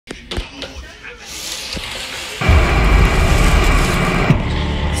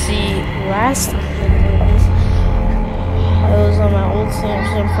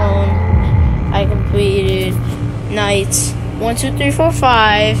night. 1, 2, 3, 4,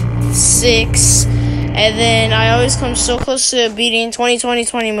 5, 6. And then I always come so close to beating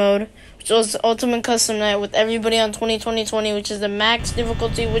 20-20-20 mode, which was the ultimate custom night with everybody on 20-20-20, which is the max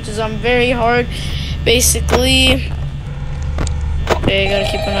difficulty, which is on very hard, basically. Okay, gotta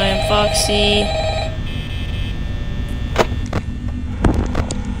keep an eye on Foxy.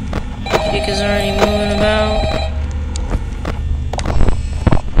 Chica's already moving about.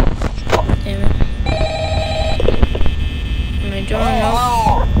 Damn it. Am I doing no?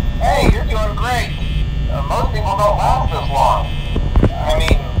 Hello. Hey, you're doing great. Most people don't last this long. I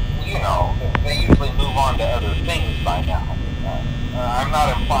mean, you know, they usually move on to other things by now. I'm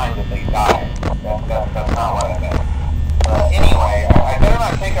not implying that they die. That's not what I meant. Anyway, I better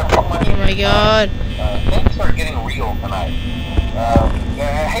not take up too much. Oh my god. Things are getting real tonight.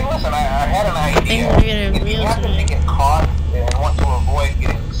 Hey, listen, I had an idea. Things are getting if real you happen tonight. to get caught and want to avoid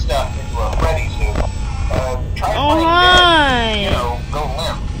getting stuffed into a Freddy suit, try playing dead. You know, go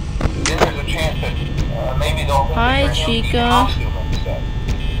limp. Then there's a chance that maybe they'll think Hi, that you're an empty Chica. costume instead.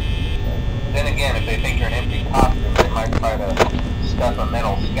 Then again, if they think you're an empty costume, they might try to stuff a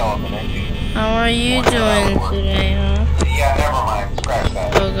metal skeleton into you. How are you doing today, huh? Yeah, never mind. Scratch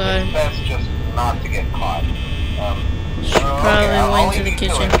that. Oh god. It's best just not to get caught. Should probably I'll went to leave the you to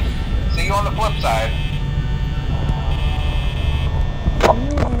kitchen. it. See you on the flip side. I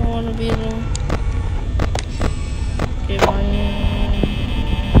don't want to be alone. Okay, bye.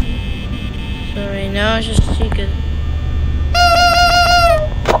 So right now it's just Chica.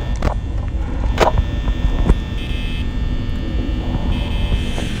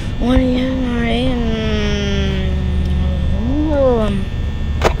 What are you alright?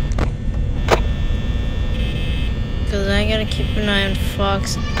 Because I gotta keep an eye on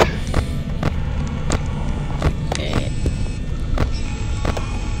Fox. Okay.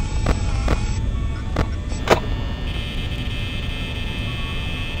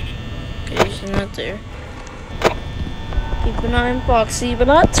 Okay, she's not there. Keep an eye on Foxy, but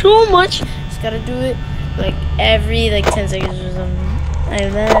not too much. Just gotta do it like every 10 seconds or something.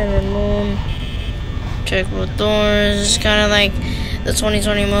 Like that, and then boom. Check both doors. It's kind of like the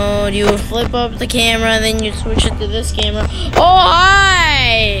 20-20 mode. You would flip up the camera, then you switch it to this camera. Oh,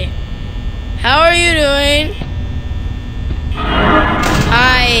 hi! How are you doing?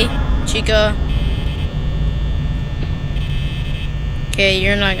 Hi, Chica. Okay,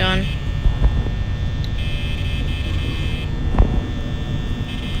 you're not gone.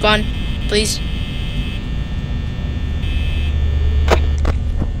 Gone, please.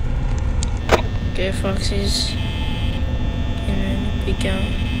 Okay, Foxy's getting ready to peek out.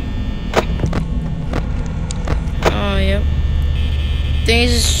 Oh, yep. Thing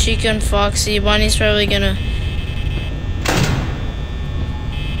is, it's Chica and Foxy. Bonnie's probably gonna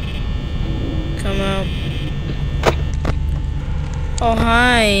come out. Oh,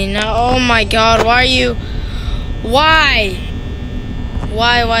 hi. Now, oh my god, why are you? Why?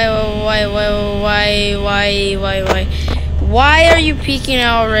 Why? Why are you peeking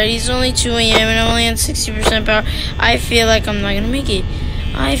out already? It's only 2 a.m. and I'm only on 60% power. I feel like I'm not gonna make it.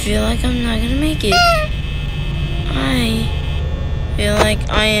 I feel like I'm not gonna make it. I feel like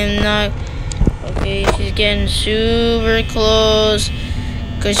I am not. Okay, she's getting super close.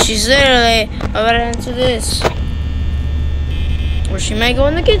 Because she's literally about to enter this. Or she might go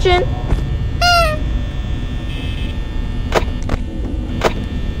in the kitchen.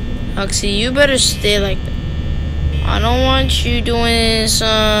 Foxy, you better stay like that. I don't want you doing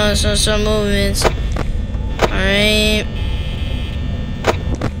some movements. Alright.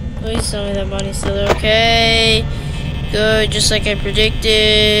 Please tell me that Bonnie's still there. Okay. Good, just like I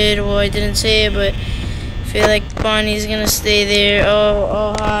predicted. Well, I didn't say it, but I feel like Bonnie's gonna stay there.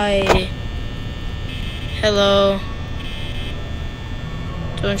 Oh, hi. Hello.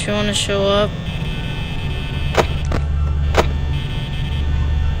 Don't you want to show up?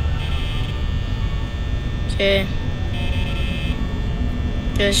 Okay.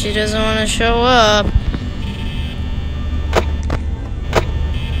 Because she doesn't want to show up.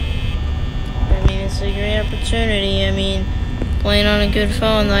 I mean, it's a great opportunity. I mean, playing on a good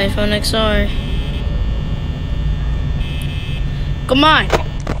phone, the iPhone XR. Come on!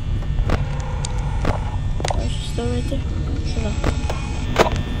 Oh, she's still right there. Hold on.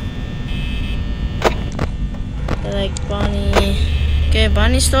 I like Bonnie. Okay,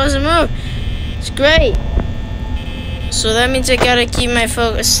 Bonnie still doesn't move. It's great. So that means I gotta keep my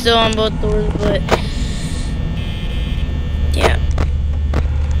focus still on both doors, but yeah.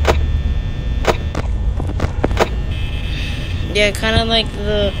 Yeah, kind of like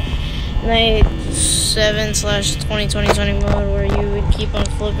the night 7/20-20-20 mode where you would keep on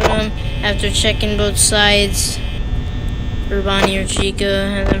flipping them after checking both sides. or Bonnie or Chica,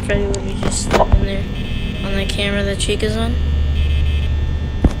 and then Freddy would be just stuck in there on that camera that Chica's on.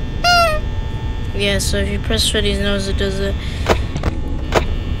 Yeah, so if you press Freddy's nose, it does it.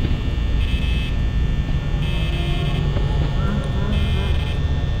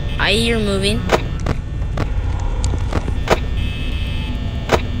 I hear moving.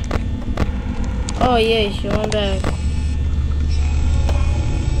 Oh yeah, she went back.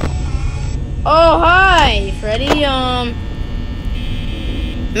 Oh hi, Freddy.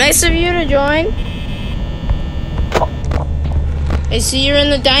 Nice of you to join. I see you're in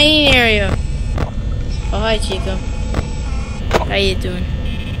the dining area. Oh hi, Chico. How you doing?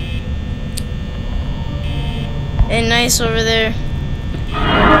 Hey, nice over there.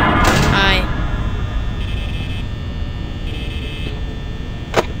 Hi.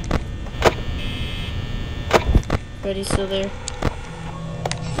 Freddy's still there.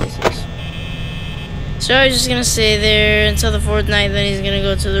 Jesus. So I was just gonna stay there until the 4th night, then he's gonna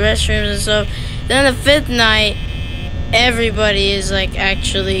go to the restrooms and stuff. Then the 5th night, everybody is like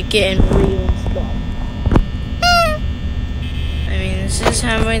actually getting real stuff. I mean, this is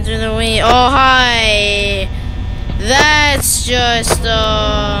halfway through the week. Oh hi! That's just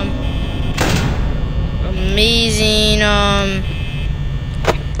amazing.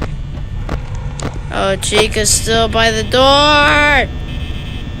 Oh, Chica's still by the door.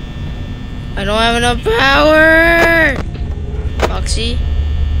 I don't have enough power. Foxy,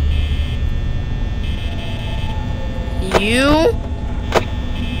 you?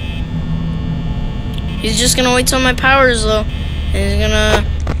 He's just gonna wait till my power is low, and he's gonna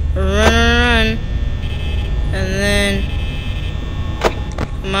run. And then,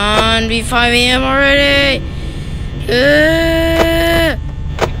 come on, be 5 a.m. already. Oh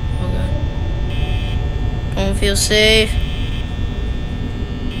God. Don't feel safe.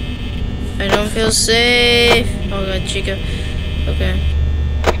 I don't feel safe. Oh God, Chica. Okay.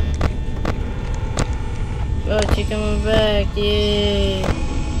 Oh, Chica, move back. Yay.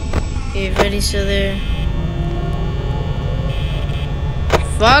 Okay, Freddy's still there.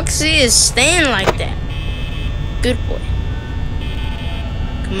 Foxy is staying like that. Good boy.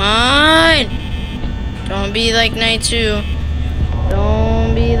 Come on. Don't be like night 2.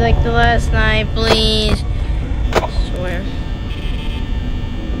 Don't be like the last night, please. I swear.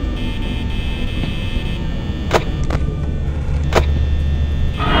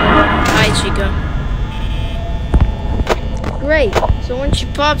 Hi, Chica. Great. So when she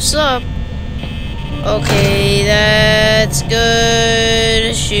pops up, okay, that's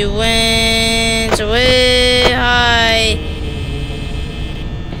good. She went away. Hi.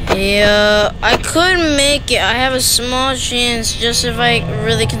 Yeah, I could make it. I have a small chance just if I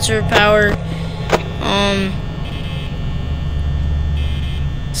really conserve power.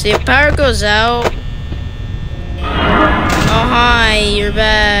 See, if power goes out. Oh, hi, you're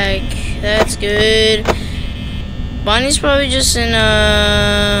back. That's good. Bonnie's probably just in,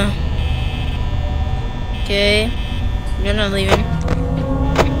 okay. You're not leaving.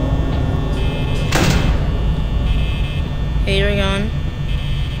 Okay, you're gone.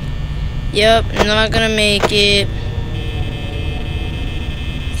 Yep, not gonna make it.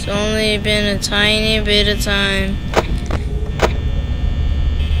 It's only been a tiny bit of time.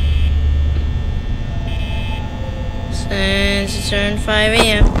 Since it turned 5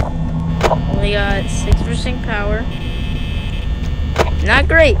 a.m. Only got 6% power. Not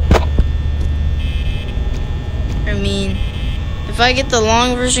great. I mean, if I get the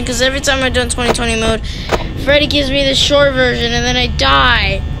long version, because every time I've done 2020 mode, Freddy gives me the short version and then I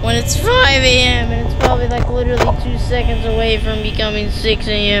die when it's 5 a.m. and it's probably like literally 2 seconds away from becoming 6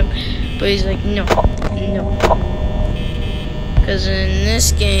 a.m. But he's like, no, no. Because in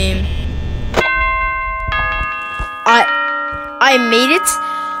this game, I made it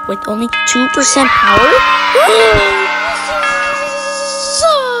with only 2% power.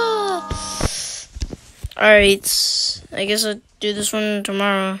 Alright, I guess I'll do this one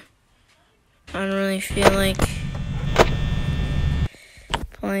tomorrow. I don't really feel like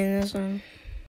playing this one.